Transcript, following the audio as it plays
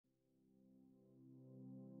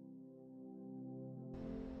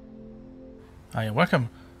Hi and welcome.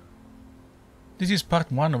 This is part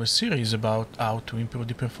 1 of a series about how to improve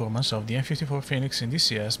the performance of the N54 Phoenix in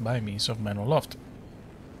DCS by means of manual loft.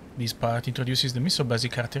 This part introduces the missile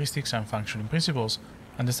basic characteristics and functioning principles.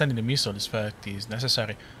 Understanding the missile effect is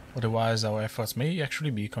necessary, otherwise our efforts may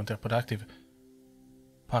actually be counterproductive.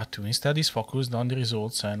 Part 2 instead is focused on the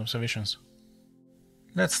results and observations.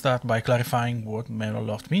 Let's start by clarifying what manual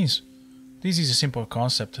loft means. This is a simple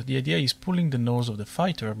concept. The idea is pulling the nose of the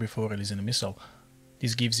fighter before releasing the missile.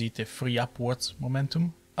 This gives it a free upwards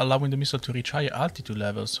momentum, allowing the missile to reach higher altitude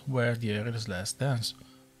levels where the air is less dense.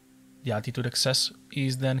 The altitude excess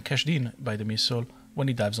is then cashed in by the missile when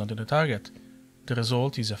it dives onto the target. The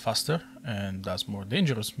result is a faster, and thus more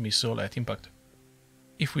dangerous, missile at impact.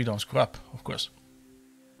 If we don't screw up, of course.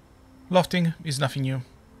 Lofting is nothing new,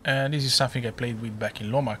 and this is something I played with back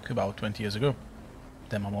in Lomac about 20 years ago.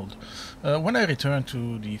 Damn, I'm old. When I returned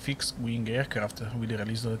to the fixed-wing aircraft with the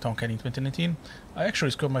release of the Tonka in 2019, I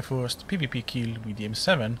actually scored my first PvP kill with the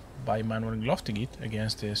M7 by manually lofting it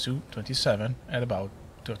against a Su-27 at about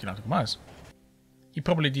 30 nautical miles. He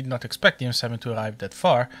probably did not expect the M7 to arrive that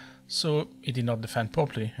far, so it did not defend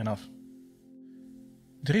properly enough.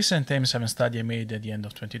 The recent M7 study I made at the end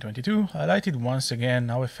of 2022 highlighted once again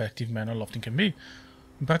how effective manual lofting can be.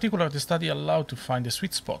 In particular, the study allowed to find a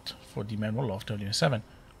sweet spot for the manual loft of the M7,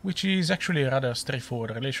 which is actually a rather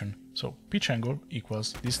straightforward relation, so pitch angle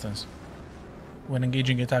equals distance. When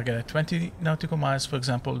engaging a target at 20 nautical miles, for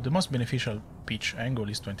example, the most beneficial pitch angle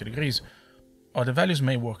is 20 degrees. Other values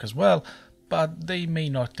may work as well, but they may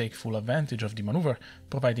not take full advantage of the maneuver,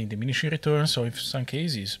 providing diminishing returns or in some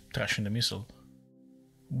cases, trashing the missile.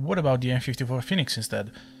 What about the N54 Phoenix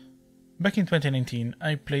instead? Back in 2019,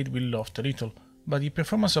 I played with Loft a little, but the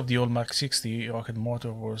performance of the old Mark 60 rocket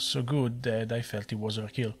motor was so good that I felt it was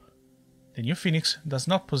overkill. The new Phoenix does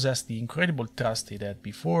not possess the incredible thrust it had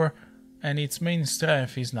before, and its main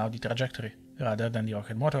strength is now the trajectory, rather than the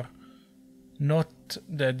rocket motor. Note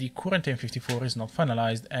that the current N54 is not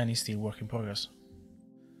finalized and is still work in progress.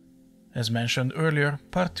 As mentioned earlier,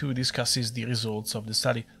 part 2 discusses the results of the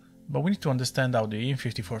study, but we need to understand how the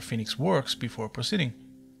AIM-54 Phoenix works before proceeding.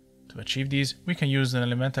 To achieve this, we can use an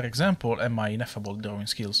elementary example and my ineffable drawing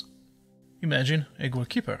skills. Imagine a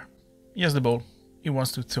goalkeeper. He has the ball. He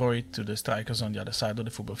wants to throw it to the strikers on the other side of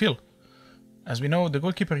the football field. As we know, the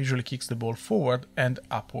goalkeeper usually kicks the ball forward and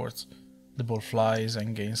upwards. The ball flies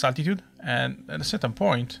and gains altitude, and at a certain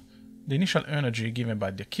point, the initial energy given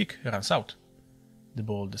by the kick runs out. The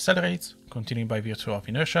ball decelerates, continuing by virtue of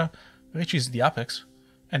inertia, reaches the apex,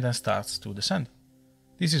 and then starts to descend.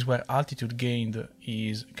 This is where altitude gained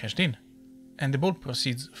is cashed in, and the ball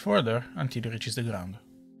proceeds further until it reaches the ground.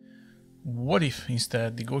 What if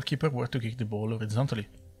instead the goalkeeper were to kick the ball horizontally?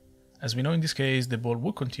 As we know in this case, the ball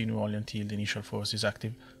will continue only until the initial force is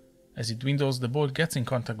active. As it dwindles, the ball gets in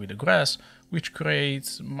contact with the grass, which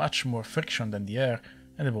creates much more friction than the air,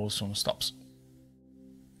 and the ball soon stops.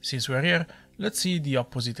 Since we're here, let's see the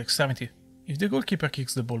opposite extremity. If the goalkeeper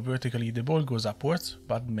kicks the ball vertically, the ball goes upwards,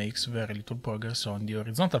 but makes very little progress on the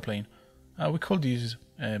horizontal plane. We call this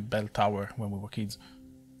a bell tower when we were kids.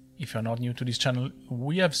 If you're not new to this channel,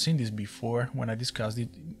 we have seen this before when I discussed the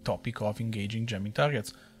topic of engaging jamming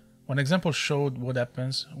targets. One example showed what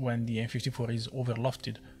happens when the N54 is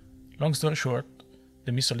overlofted. Long story short,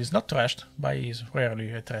 the missile is not trashed, but is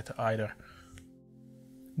rarely a threat either.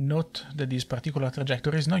 Note that this particular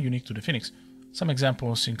trajectory is not unique to the Phoenix. Some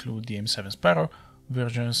examples include the M7 Sparrow,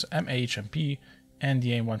 versions MH and P, and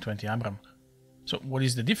the AIM-120 Abram. So what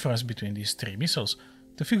is the difference between these three missiles?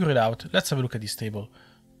 To figure it out, let's have a look at this table.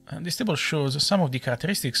 This table shows some of the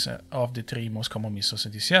characteristics of the three most common missiles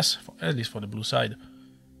in DCS, at least for the blue side.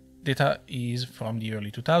 Data is from the early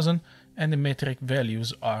 2000s, and the metric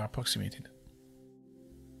values are approximated.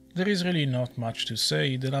 There is really not much to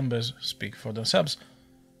say, the numbers speak for themselves.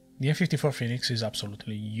 The N54 Phoenix is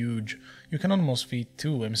absolutely huge. You can almost fit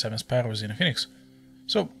two M7 Sparrows in a Phoenix.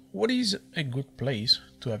 So, what is a good place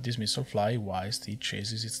to have this missile fly whilst it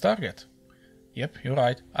chases its target? Yep, you're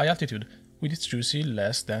right, high altitude, with its juicy,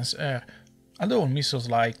 less dense air. Although missiles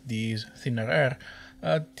like this thinner air,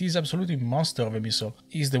 this absolutely monster of a missile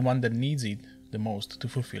is the one that needs it the most to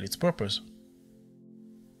fulfill its purpose.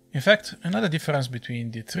 In fact, another difference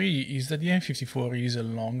between the three is that the N54 is a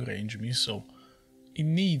long-range missile. It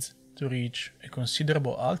needs to reach a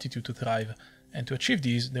considerable altitude to thrive, and to achieve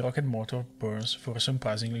this, the rocket motor burns for a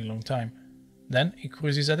surprisingly long time. Then it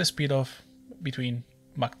cruises at a speed of between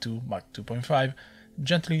Mach 2 Mach 2.5,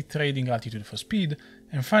 gently trading altitude for speed,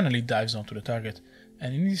 and finally dives onto the target,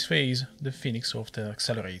 and in this phase, the Phoenix often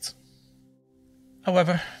accelerates.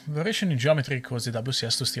 However, variation in geometry caused the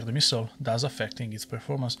WCS to steer the missile, thus affecting its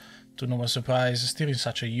performance. To no one's surprise, steering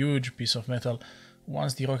such a huge piece of metal,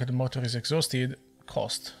 once the rocket motor is exhausted,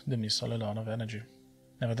 cost the missile a lot of energy.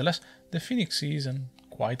 Nevertheless, the Phoenix is a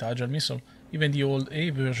quite agile missile. Even the old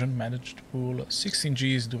A version managed to pull 16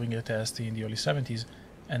 Gs during a test in the early 70s,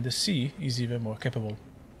 and the C is even more capable.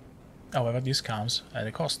 However, this comes at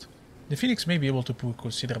a cost. The Phoenix may be able to pull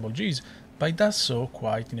considerable Gs, but it does so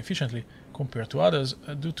quite inefficiently compared to others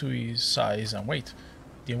due to its size and weight.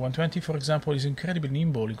 The N120, for example, is incredibly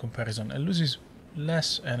nimble in comparison and loses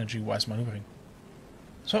less energy whilst maneuvering.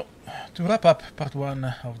 So, to wrap up part 1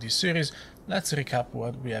 of this series, let's recap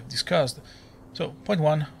what we have discussed. So, point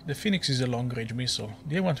 1, the Phoenix is a long-range missile.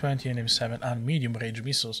 The A120 and M7 are medium-range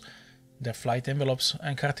missiles. Their flight envelopes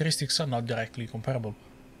and characteristics are not directly comparable.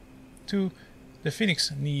 2, the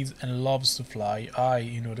Phoenix needs and loves to fly high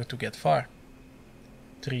in order to get far.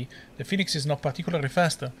 3, the Phoenix is not particularly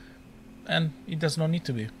fast, and it does not need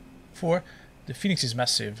to be. 4, the Phoenix is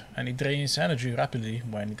massive, and it drains energy rapidly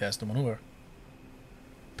when it has to maneuver.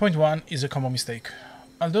 Point 1 is a common mistake.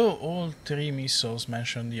 Although all 3 missiles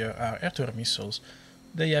mentioned here are air-to-air missiles,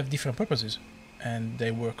 they have different purposes, and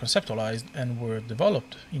they were conceptualized and were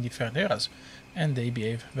developed in different eras, and they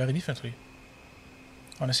behave very differently.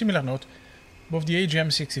 On a similar note, both the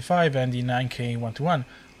AIM-54 and the 9K-121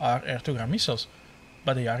 are air-to-ground missiles,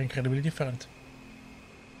 but they are incredibly different.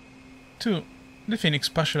 2. The Phoenix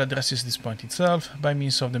partially addresses this point itself by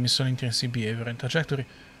means of the missile intrinsic behavior and trajectory.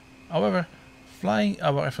 However, flying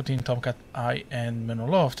our F-14 Tomcat high and manual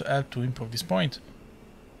loft help to improve this point.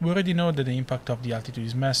 We already know that the impact of the altitude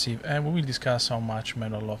is massive, and we will discuss how much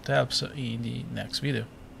manual loft helps in the next video.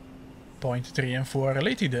 Point 3 and 4 are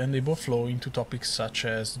related, and they both flow into topics such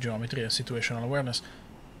as geometry and situational awareness.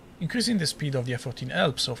 Increasing the speed of the F-14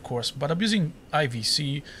 helps, of course, but abusing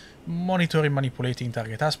IVC, monitoring manipulating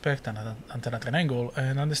target aspect and antenna train angle,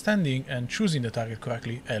 and understanding and choosing the target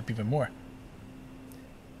correctly help even more.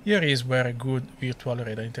 Here is where a good virtual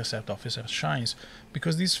radar intercept officer shines,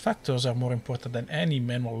 because these factors are more important than any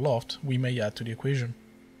manual loft we may add to the equation.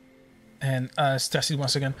 And as stressed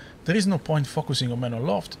once again, there is no point focusing on manual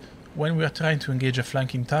loft when we are trying to engage a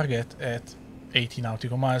flanking target at 80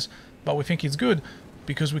 nautical miles, but we think it's good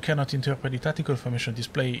because we cannot interpret the tactical information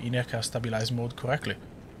display in aircraft stabilized mode correctly.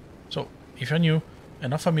 So, if you're new and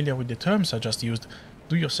not familiar with the terms I just used,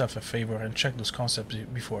 do yourself a favor and check those concepts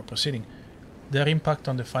before proceeding. Their impact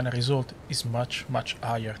on the final result is much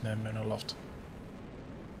higher than manual loft.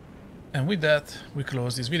 And with that, we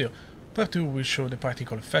close this video. Part 2 will show the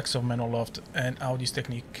practical effects of manual loft and how this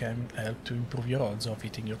technique can help to improve your odds of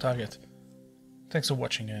hitting your target. Thanks for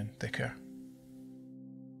watching and take care.